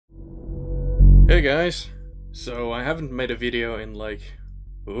Hey guys, so I haven't made a video in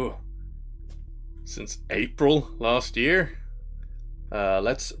since April last year.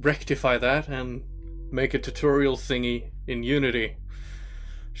 Let's rectify that and make a tutorial thingy in Unity,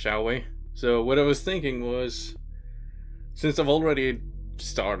 shall we? So what I was thinking was, since I've already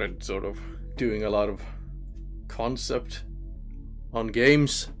started sort of doing a lot of concept on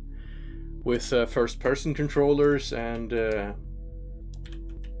games with first-person controllers and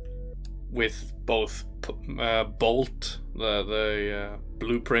with both Bolt, the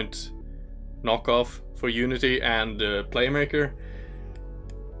blueprint knockoff for Unity, and Playmaker,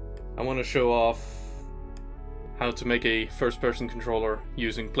 I want to show off how to make a first-person controller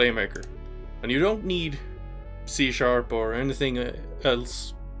using Playmaker. And you don't need C# or anything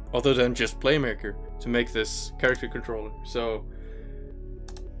else other than just Playmaker to make this character controller. So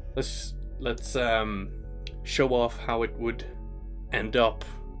let's show off how it would end up,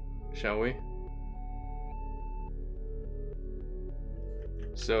 shall we?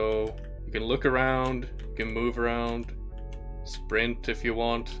 So you can look around, you can move around, sprint if you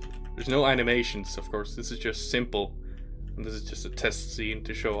want. There's no animations, of course. This is just simple, and this is just a test scene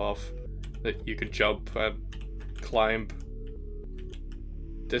to show off that you can jump and climb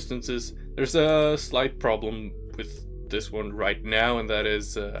distances. There's a slight problem with this one right now, and that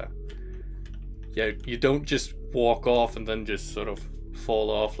is yeah, you don't just walk off and then just sort of fall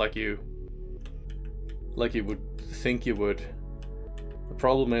off like you would think you would. The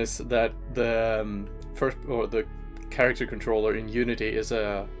problem is that the the character controller in Unity is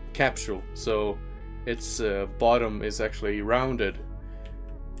a capsule, so its bottom is actually rounded,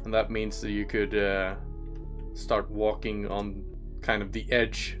 and that means that you could start walking on kind of the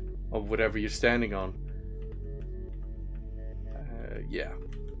edge of whatever you're standing on. Yeah,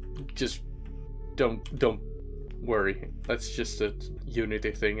 just don't worry. That's just a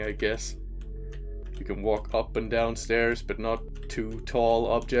Unity thing, I guess. You can walk up and down stairs, but not too tall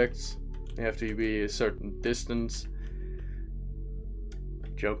objects. They have to be a certain distance.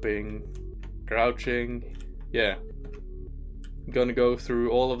 Jumping, crouching. Yeah. I'm gonna go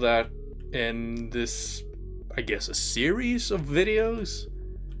through all of that in this, I guess, a series of videos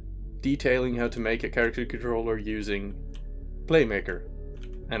detailing how to make a character controller using Playmaker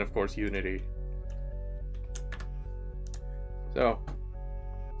and of course Unity. So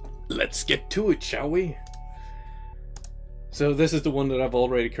let's get to it, shall we? So this is the one that I've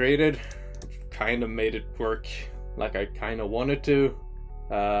already created. I've kind of made it work like I kind of wanted to.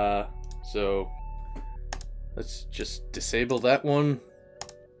 So let's just disable that one.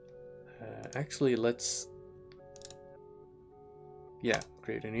 Actually, let's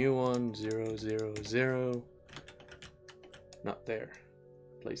create a new one. 0, 0, 0. Not there.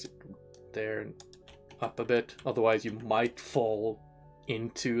 Place it there and up a bit. Otherwise, you might fall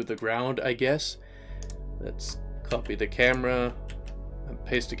into the ground, I guess. Let's copy the camera and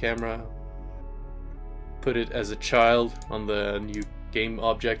paste the camera. Put it as a child on the new game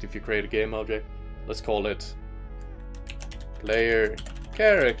object. If you create a game object, let's call it player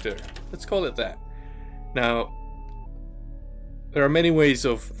character. Let's call it that. Now, there are many ways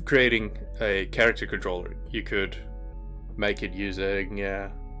of creating a character controller. You could make it using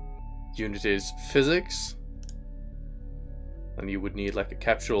Unity's physics, and you would need like a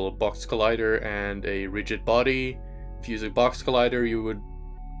capsule, a box collider, and a rigid body. If you use a box collider, you would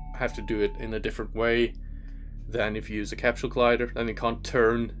have to do it in a different way than if you use a capsule collider. Then you can't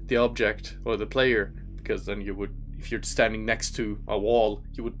turn the object or the player, because then you would, if you're standing next to a wall,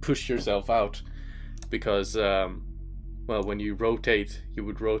 you would push yourself out, because well, when you rotate, you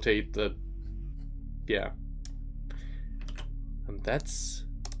would rotate the, and that's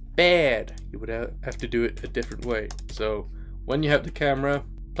bad. You would have to do it a different way. So when you have the camera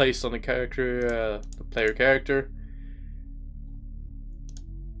placed on the character, the player character,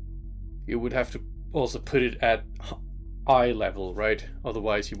 you would have to also put it at eye level, right?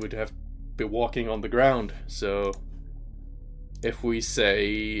 Otherwise you would have to be walking on the ground. So if we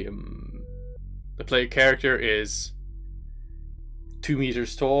say the player character is 2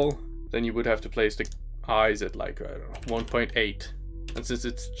 meters tall, then you would have to place the eyes at like, I don't know, 1.8. And since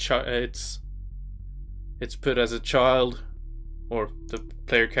it's put as a child, or the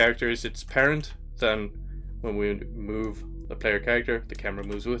player character is its parent, then when we move the player character, the camera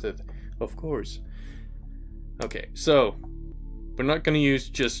moves with it, of course. Okay, so we're not going to use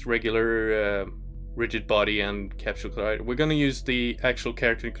just regular rigid body and capsule collider. We're going to use the actual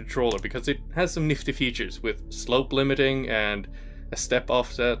character controller because it has some nifty features with slope limiting and a step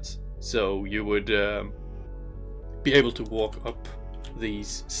offset. So you would be able to walk up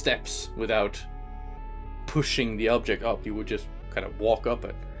these steps without pushing the object up. You would just kind of walk up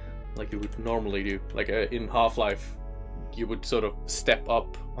it. like you would normally do. Like in Half-Life, you would sort of step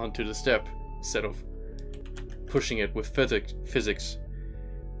up onto the step instead of pushing it with physics.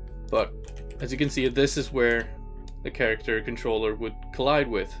 But as you can see, this is where the character controller would collide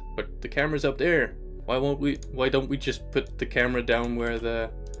with. But the camera's up there. Why don't we just put the camera down where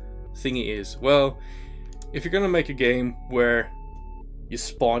the thingy is? Well, if you're gonna make a game where you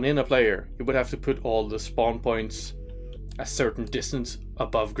spawn in a player, you would have to put all the spawn points a certain distance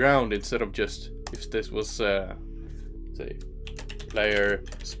above ground, instead of just, if this was say player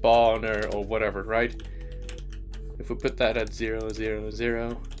spawner or whatever, right? If we put that at 0, 0,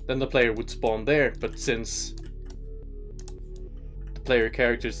 0, then the player would spawn there. But since the player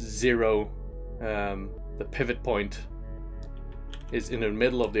character's 0, the pivot point is in the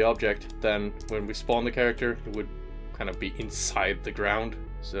middle of the object, then when we spawn the character, it would kind of be inside the ground.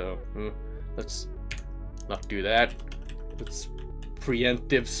 So let's not do that. Let's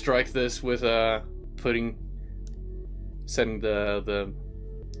preemptive strike this with setting the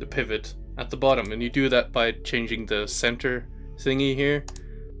pivot at the bottom, and you do that by changing the center thingy here,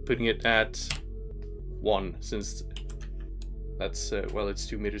 putting it at 1, since that's well, it's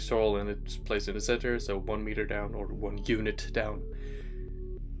 2 meters tall and it's placed in the center, so 1 meter down, or 1 unit down.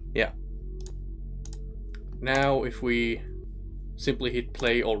 Yeah. Now if we simply hit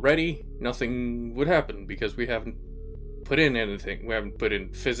play already, nothing would happen because we haven't put in anything. We haven't put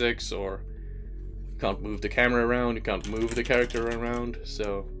in physics, or you can't move the camera around, you can't move the character around.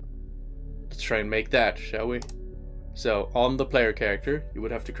 So let's try and make that, shall we? So on the player character, you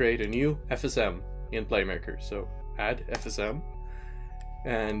would have to create a new FSM in Playmaker. So add FSM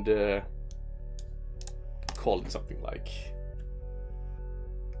and call it something like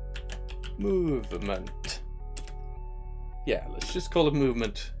movement. Yeah, let's just call it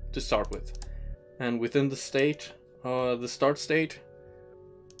movement to start with. And within the state, the start state.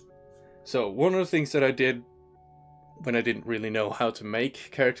 So one of the things that I did when I didn't really know how to make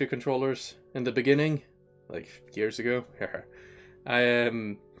character controllers in the beginning, like years ago,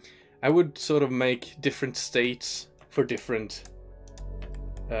 I would sort of make different states for different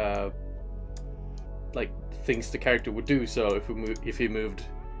like things the character would do. So if he moved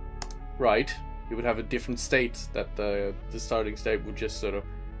right, he would have a different state that the starting state would just sort of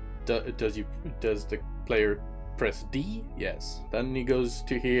does the player press D? Yes. Then he goes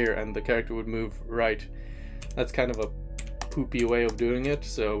to here and the character would move right. That's kind of a poopy way of doing it,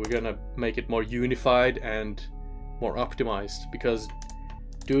 so we're gonna make it more unified and more optimized, because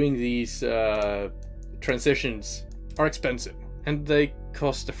doing these transitions are expensive and they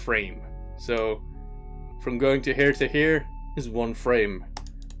cost a frame. So from going to here is 1 frame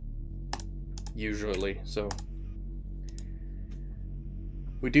usually. So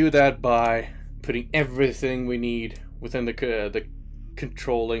we do that by putting everything we need within the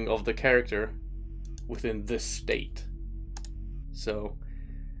controlling of the character within this state. So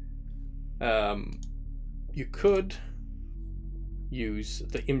you could use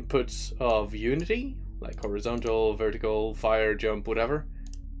the inputs of Unity, like horizontal, vertical, fire, jump, whatever.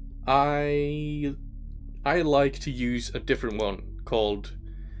 I like to use a different one called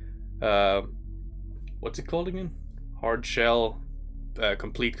what's it called again? Hard shell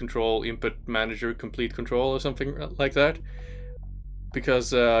complete control, input manager complete control, or something like that,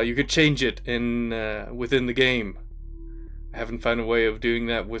 because you could change it in within the game. I haven't found a way of doing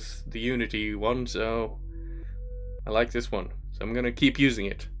that with the Unity one, so I like this one, so I'm gonna keep using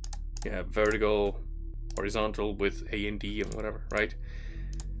it. Yeah, vertical, horizontal with A and D and whatever, right?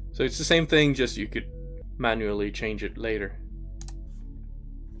 So it's the same thing, just you could manually change it later.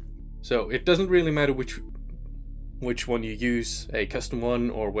 So it doesn't really matter which one you use, a custom one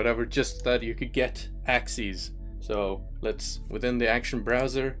or whatever, just that you could get axes. So let's, within the action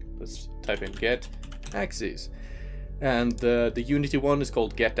browser, let's type in get axes. And the Unity one is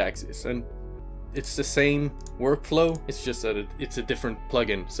called get axes, and it's the same workflow, it's just that it's a different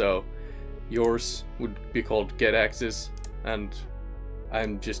plugin. So yours would be called get axes, and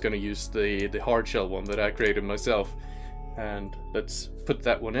I'm just gonna use the hard shell one that I created myself. And let's put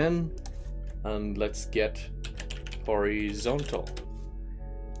that one in, and let's get horizontal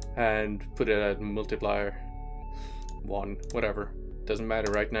and put it at multiplier 1, whatever, doesn't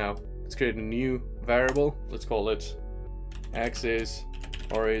matter right now. Let's create a new variable, let's call it axis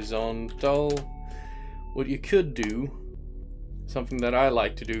horizontal. What you could do, something that I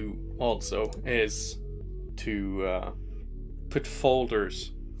like to do also, is to put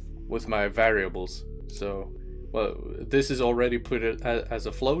folders with my variables. So well, this is already put it as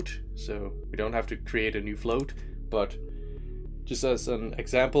a float, so we don't have to create a new float. But just as an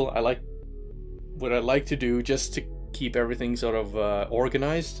example, what I like to do, just to keep everything sort of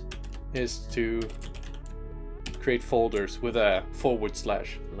organized, is to create folders with a /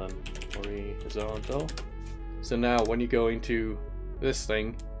 and then horizontal. So now when you go into this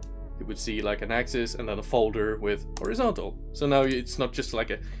thing, you would see like an axis and then a folder with horizontal. So now it's not just like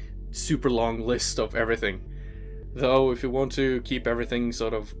a super long list of everything. Though if you want to keep everything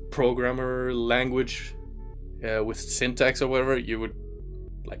sort of programmer language with syntax or whatever, you would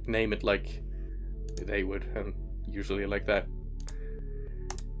like name it like they would, and usually like that.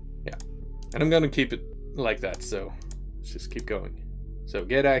 Yeah, and I'm gonna keep it like that, so let's just keep going. So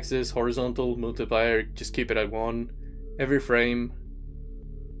get axis, horizontal, multiplier, just keep it at 1 every frame.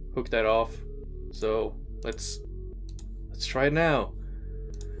 Hook that off. So let's try it now.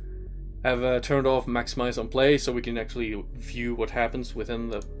 Have turned off maximize on play so we can actually view what happens within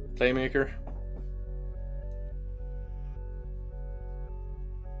the Playmaker.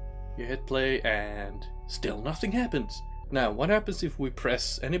 You hit play and still nothing happens. Now what happens if we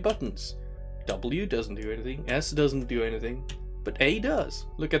press any buttons? W doesn't do anything, S doesn't do anything, but A does.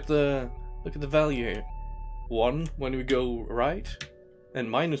 Look at the value here. 1 when we go right, and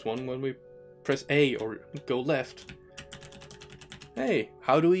 -1 when we press A or go left. Hey,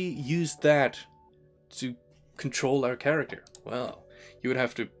 how do we use that to control our character? Well, you would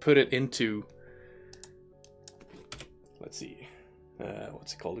have to put it into, let's see,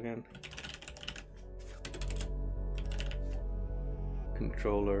 what's it called again?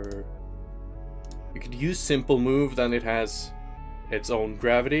 Controller. You could use simple move, then it has its own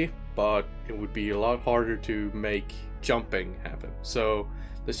gravity, but it would be a lot harder to make jumping happen. So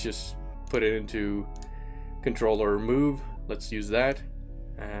let's just put it into controller move. Let's use that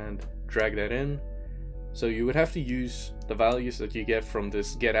and drag that in. So you would have to use the values that you get from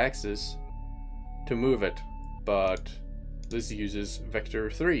this get axis to move it, but this uses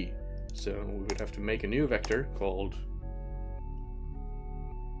vector 3. So we would have to make a new vector called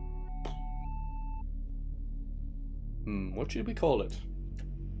what should we call it?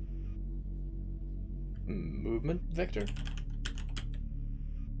 Movement vector?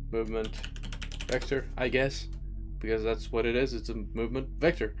 Movement vector, I guess, because that's what it is. It's a movement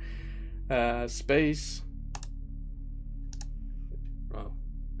vector. Space. Oh,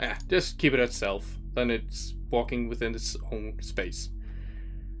 just keep it at self. Then it's walking within its own space.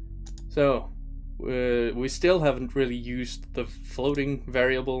 So we still haven't really used the floating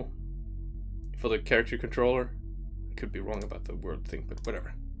variable for the character controller. I could be wrong about the word thing, but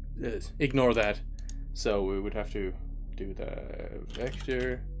whatever. Ignore that. So we would have to do the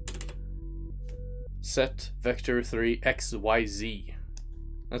vector set vector 3 xyz.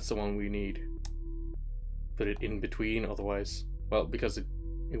 That's the one we need. Put it in between, otherwise, well, because it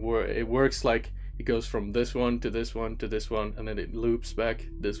works like it goes from this one to this one to this one, and then it loops back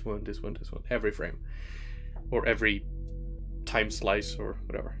this one, this one, this one, every frame, or every time slice or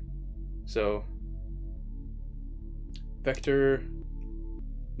whatever. So vector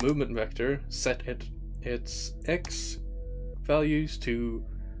movement vector, set its x values to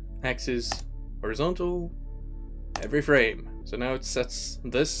axis horizontal every frame. So now it sets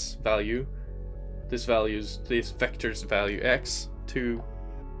this value, this vector's value x to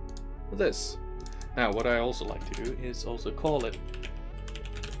this. Now what I also like to do is also call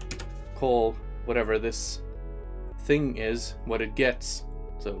whatever this thing is what it gets.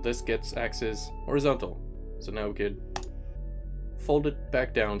 So this gets axis horizontal. So now we could fold it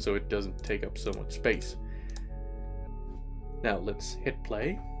back down so it doesn't take up so much space. Now let's hit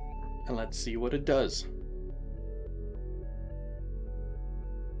play and let's see what it does.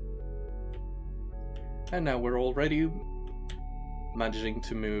 And now we're already managing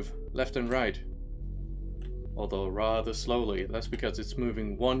to move left and right, although rather slowly. That's because it's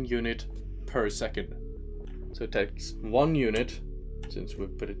moving 1 unit per second. So it takes 1 unit, since we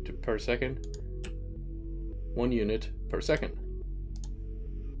put it to per second, 1 unit per second.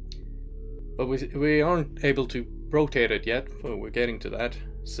 But we aren't able to rotate it yet. Well, we're getting to that.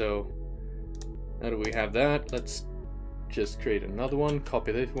 So now that we have that, let's just create another one,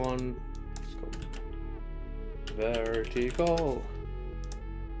 copy this one, vertical,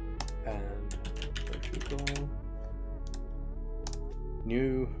 and vertical,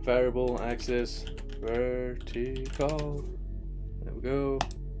 new variable axis, vertical. There we go.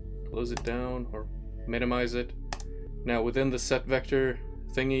 Close it down or minimize it. Now within the set vector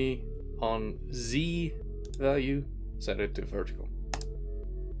thingy, on Z value, set it to vertical.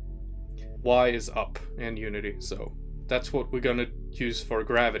 Y is up in Unity, so that's what we're gonna use for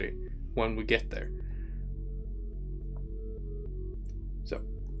gravity when we get there. So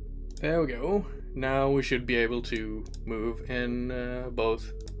there we go. Now we should be able to move in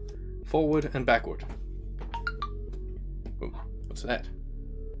both forward and backward. Ooh, what's that?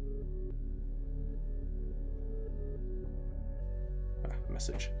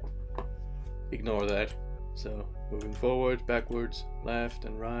 message. Ignore that. So moving forward, backwards, left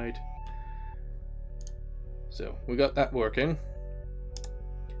and right. So we got that working.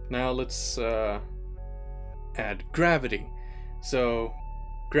 Now let's add gravity. So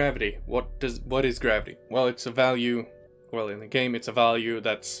gravity, what is gravity? Well, it's a value, well, in the game it's a value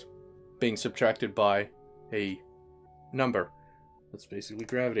that's being subtracted by a number. That's basically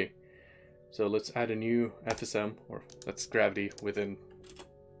gravity. So let's add a new FSM, or that's gravity within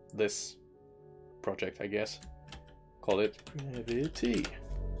this project, I guess. Call it gravity.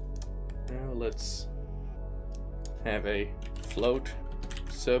 Now let's have a float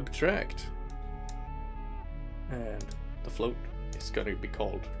subtract. And the float is going to be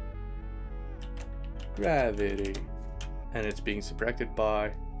called gravity. And it's being subtracted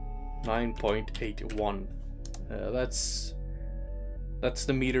by 9.81. That's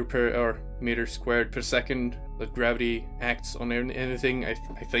the meter per, or meter squared per second that gravity acts on anything, I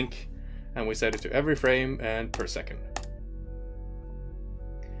think. And we set it to every frame and per second.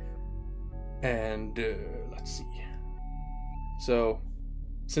 And let's see. So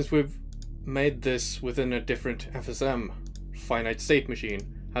since we've made this within a different FSM, finite state machine,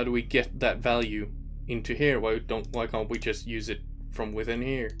 how do we get that value into here? Why can't we just use it from within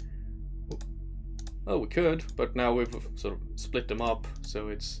here? Oh, we could, but now we've sort of split them up so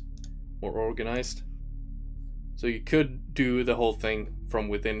it's more organized. So you could do the whole thing from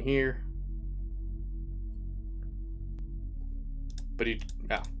within here, but it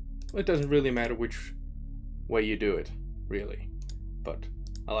doesn't really matter which way you do it, really. But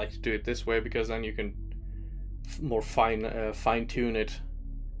I like to do it this way because then you can more fine tune it.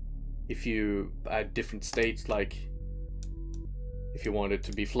 If you add different states, like if you want it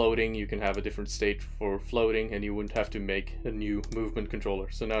to be floating, you can have a different state for floating and you wouldn't have to make a new movement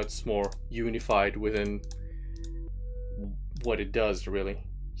controller. So now it's more unified within what it does, really.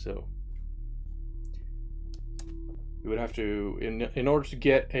 So you would have to, in order to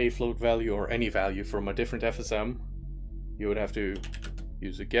get a float value or any value from a different FSM, you would have to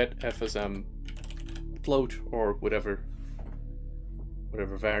use a get FSM float or whatever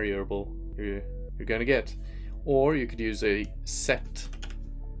variable you're gonna get. Or you could use a set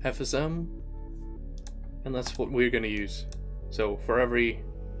FSM, and that's what we're going to use. So for every,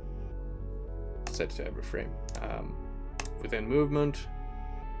 set to every frame. Within movement,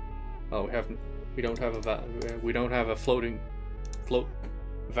 oh, we don't have a float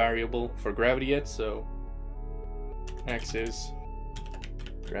variable for gravity yet. So axis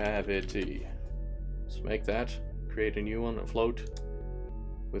gravity. Let's make that. Create a new one, a float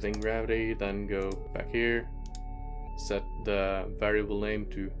within gravity. Then go back here. Set the variable name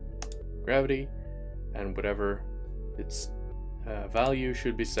to gravity, and whatever its value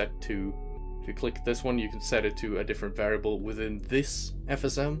should be set to. If you click this one, you can set it to a different variable within this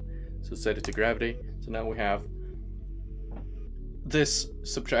FSM. So set it to gravity. So now we have this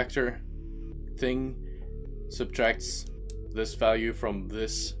subtractor thing subtracts this value from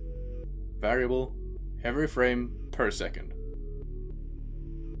this variable every frame per second,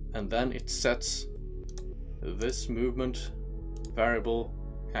 and then it sets this movement variable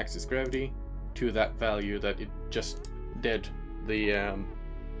axis gravity to that value that it just did the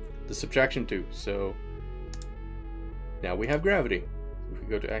subtraction to. So now we have gravity. If we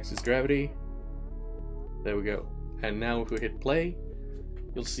go to axis gravity, there we go. And now if we hit play,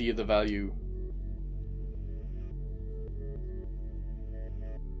 you'll see the value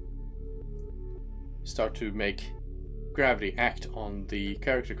start to make gravity act on the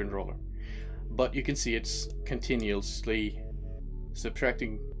character controller. But you can see it's continuously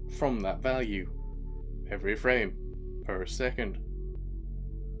subtracting from that value every frame per second.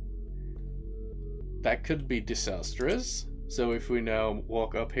 That could be disastrous. So if we now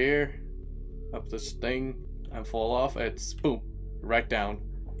walk up here, up this thing, and fall off, it's boom, right down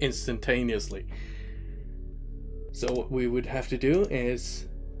instantaneously. So what we would have to do is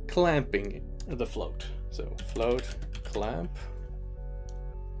clamping the float. So float, clamp,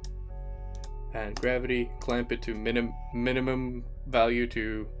 and gravity, clamp it to minimum value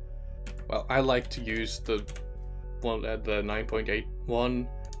to, well, I like to use the one at the 9.81,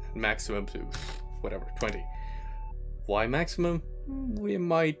 maximum to whatever, 20. Why maximum? We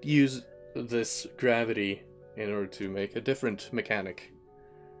might use this gravity in order to make a different mechanic.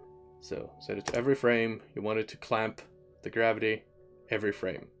 So set it to every frame. You want it to clamp the gravity every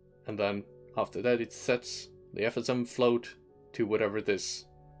frame, and then after that it sets the FSM float to whatever this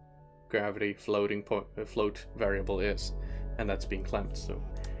gravity floating point float variable is, and that's being clamped. So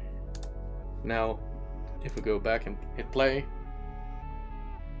now if we go back and hit play,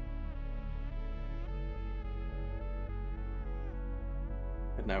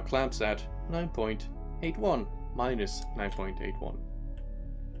 It now clamps at 9.81 minus 9.81.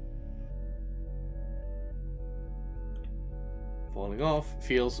 Falling off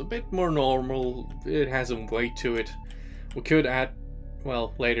feels a bit more normal. It has some weight to it. We could add,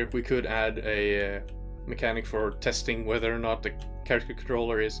 well, later we could add a mechanic for testing whether or not the character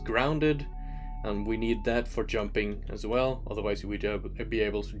controller is grounded, and we need that for jumping as well. Otherwise we'd be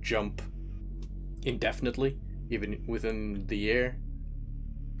able to jump indefinitely, even within the air.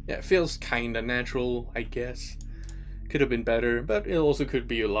 Yeah, it feels kinda natural, I guess. Could have been better, but it also could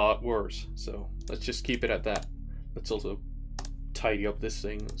be a lot worse. So let's just keep it at that. Let's also tidy up this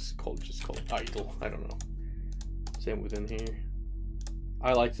thing. It's just called idle. I don't know. Same within here.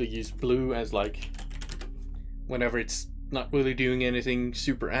 I like to use blue as like whenever it's not really doing anything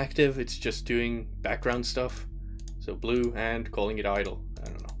super active, it's just doing background stuff. So blue and calling it idle. I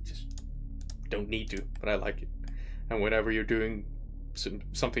don't know, just don't need to, but I like it. And whenever you're doing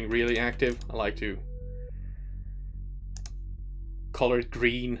something really active, I like to color it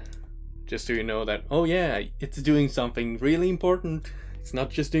green, just so you know that, oh yeah, it's doing something really important. It's not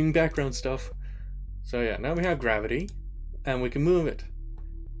just doing background stuff. So yeah, now we have gravity and we can move it.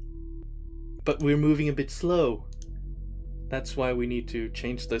 But we're moving a bit slow. That's why we need to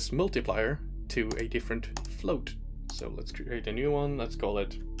change this multiplier to a different float. So let's create a new one. Let's call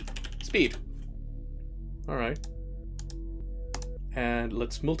it speed. All right. And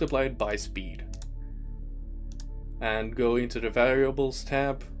let's multiply it by speed. And go into the variables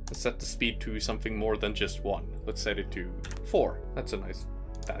tab and set the speed to something more than just 1. Let's set it to 4. That's a nice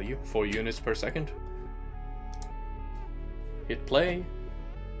value, 4 units per second. Hit play.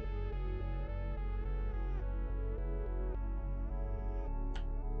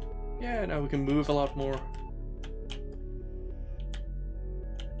 Yeah, now we can move a lot more.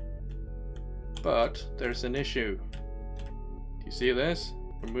 But there's an issue. Do you see this?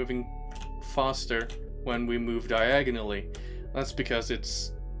 We're moving faster when we move diagonally. That's because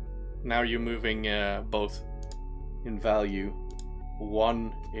it's now you're moving both in value,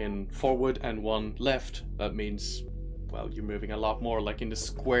 1 in forward and 1 left. That means, well, you're moving a lot more like in the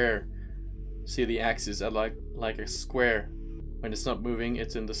square. See the axis like a square. When it's not moving,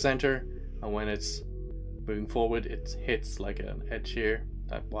 it's in the center, and when it's moving forward, it hits like an edge here.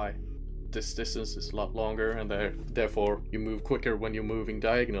 That's why this distance is a lot longer, and therefore you move quicker when you're moving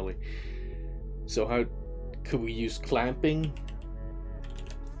diagonally. So how could we use clamping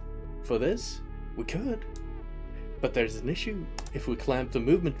for this? We could, but there's an issue. If we clamp the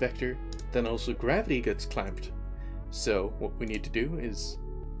movement vector, then also gravity gets clamped. So what we need to do is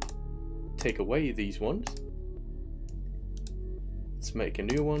take away these ones. Let's make a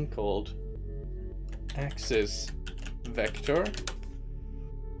new one called axis vector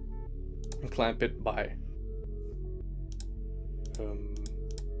and clamp it by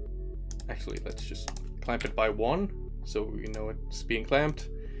actually let's just clamp it by 1 so we know it's being clamped.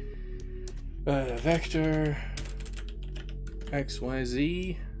 Vector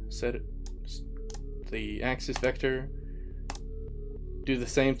XYZ, set it, the axis vector, do the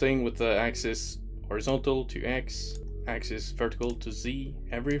same thing with the axis horizontal to X, axis vertical to Z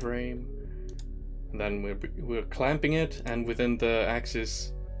every frame, and then we're clamping it, and within the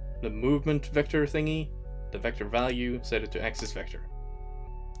axis, the movement vector thingy, the vector value, set it to axis vector.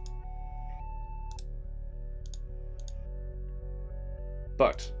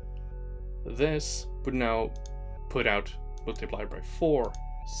 But this would now put out multiply by 4,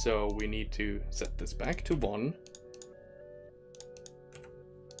 so we need to set this back to 1.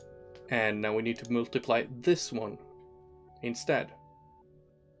 And now we need to multiply this one instead.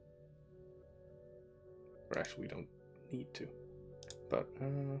 Or actually we don't need to, but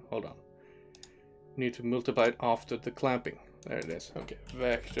hold on. We need to multiply it after the clamping. There it is. Okay,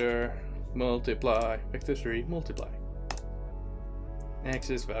 vector multiply, vector 3 multiply.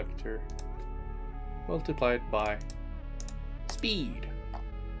 Axis vector multiplied by speed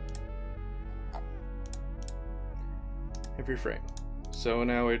every frame. So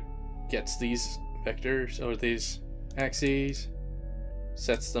now it gets these vectors or these axes,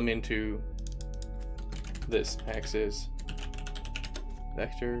 sets them into this axis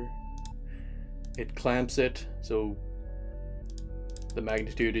vector. It clamps it so the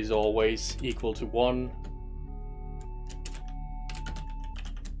magnitude is always equal to 1.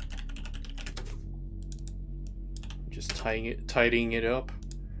 Just tidying it up,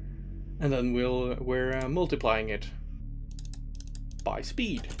 and then we're multiplying it by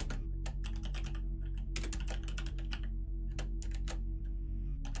speed.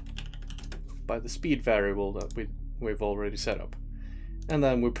 By the speed variable that we've already set up, and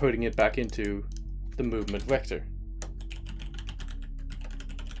then we're putting it back into the movement vector.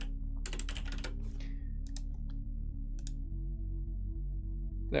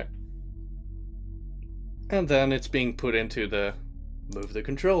 and then it's being put into the move the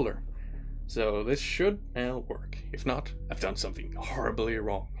controller. So this should now work. If not, I've done something horribly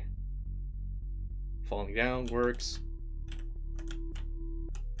wrong. Falling down works.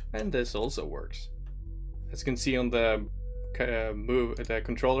 And this also works. As you can see on the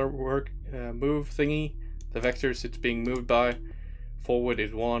controller move thingy, the vectors it's being moved by, forward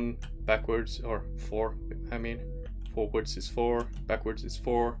is 1, backwards, or 4, I mean, forwards is 4, backwards is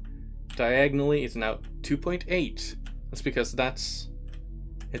 4, diagonally it's now 2.8. That's because that's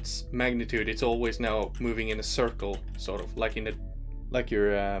its magnitude. It's always now moving in a circle, sort of like like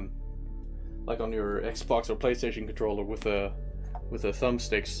on your Xbox or PlayStation controller with the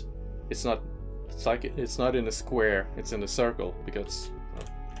thumbsticks. It's not in a square, it's in a circle, because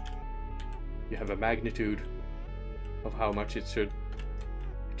you have a magnitude of how much it should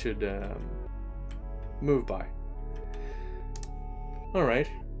move by. Alright,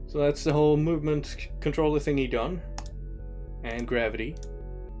 so that's the whole movement controller thingy done. And gravity.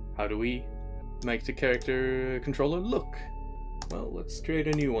 How do we make the character controller look? Well, let's create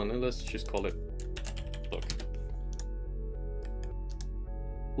a new one and let's just call it look.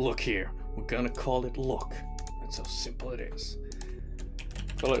 Look here. We're gonna call it look. That's how simple it is.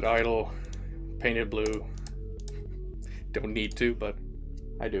 Call it idle, painted blue. Don't need to, but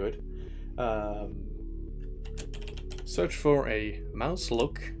I do it. Search for a mouse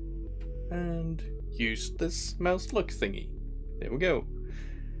look and use this mouse look thingy. There we go.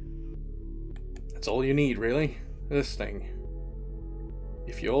 That's all you need, really. This thing.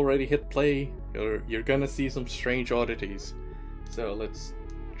 If you already hit play, you're gonna see some strange oddities. So let's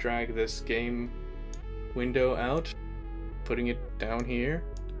drag this game window out, putting it down here.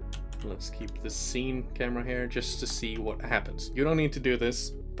 Let's keep the scene camera here just to see what happens. You don't need to do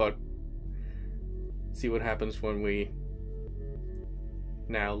this, but see what happens when we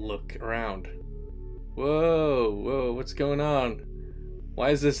now look around. Whoa, what's going on?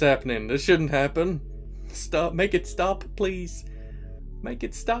 Why is this happening? This shouldn't happen. Stop, make it stop, please. Make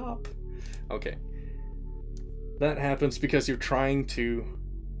it stop. Okay. That happens because you're trying to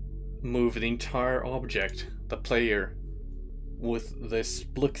move the entire object, the player, with this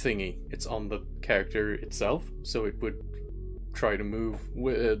look thingy. It's on the character itself, so it would try to move,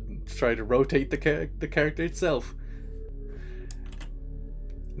 try to rotate the character itself.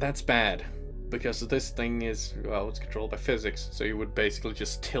 That's bad, because this thing is, well, it's controlled by physics, so you would basically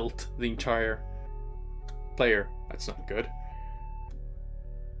just tilt the entire player. That's not good.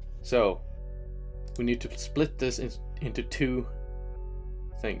 So we need to split this into two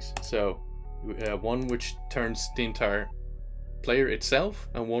things. So one which turns the entire player itself,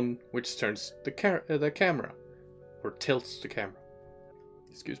 and one which turns the camera, or tilts the camera.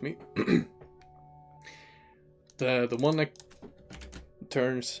 Excuse me. The one that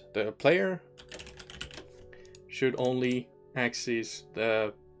turns the player should only access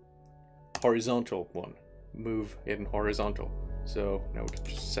the horizontal one, move in horizontal. So now we can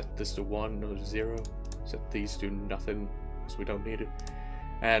just set this to 1 or 0, set these to nothing because we don't need it.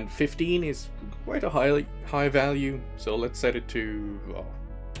 And 15 is quite a high value, so let's set it to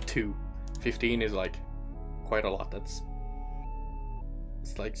 2. 15 is like quite a lot. It's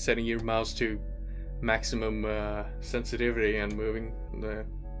like setting your mouse to maximum sensitivity and moving the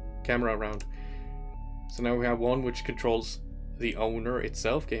camera around. So now we have one which controls the owner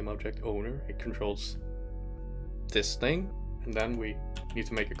itself, game object owner. It controls this thing, and then we need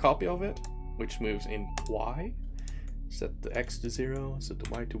to make a copy of it, which moves in Y. Set the X to 0, set the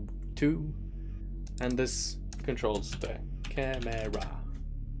Y to 2, and this controls the camera.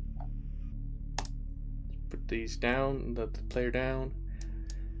 Put these down, let the player down.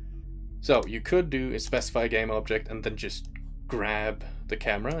 So you could do is specify game object and then just grab the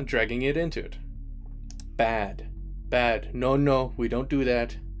camera and dragging it into it. Bad. No, we don't do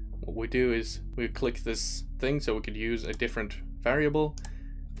that. What we do is we click this thing so we could use a different variable,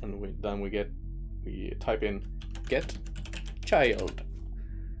 and then we type in get child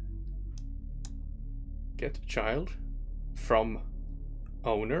from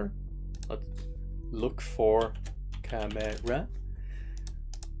owner. Let's look for camera.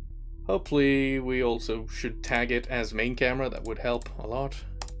 Hopefully we also should tag it as main camera. That would help a lot,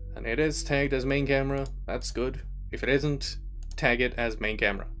 and it is tagged as main camera. That's good. If it isn't, tag it as main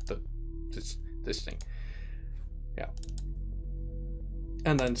camera, this thing. Yeah,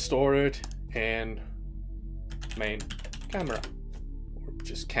 and then store it in main camera, or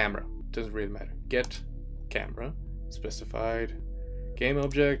just camera, doesn't really matter. Get camera, specified game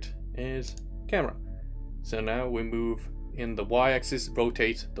object is camera. So now we move in the y-axis,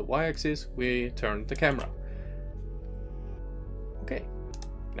 rotate the y-axis, we turn the camera. Okay,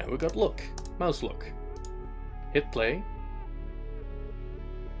 now we got look, mouse look. hit play.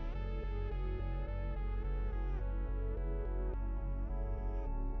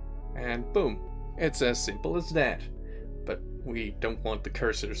 And boom, it's as simple as that. But we don't want the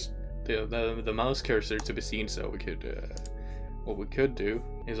cursors, the mouse cursor to be seen, so we could, what we could do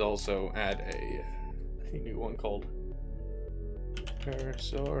is also add a new one called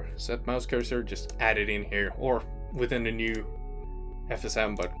cursor, set mouse cursor, just add it in here, or within the new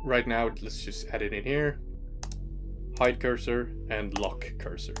FSM, but right now let's just add it in here, hide cursor and lock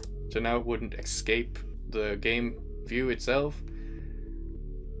cursor. So now it wouldn't escape the game view itself,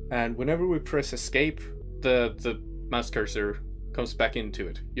 and whenever we press escape, the mouse cursor comes back into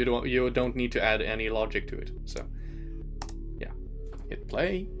it. You don't need to add any logic to it. So yeah, hit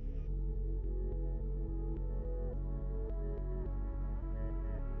play.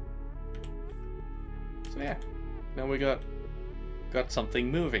 So yeah, now we got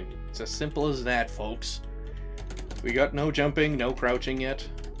something moving. It's as simple as that, folks. We got no jumping, no crouching yet.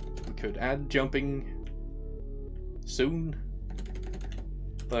 We could add jumping soon,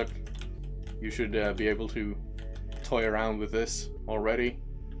 but you should be able to toy around with this already.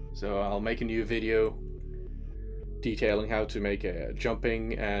 So I'll make a new video detailing how to make a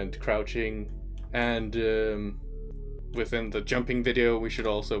jumping and crouching, and within the jumping video we should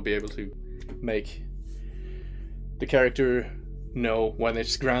also be able to make the character know when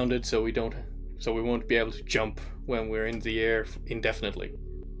it's grounded, so we won't be able to jump when we're in the air indefinitely.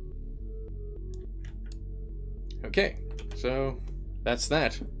 Okay, so that's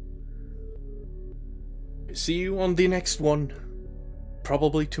that. See you on the next one.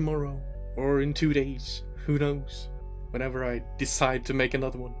 Probably tomorrow or in 2 days. Who knows? Whenever I decide to make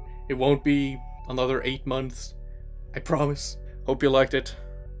another one. It won't be another 8 months. I promise. Hope you liked it.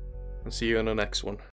 And see you in the next one.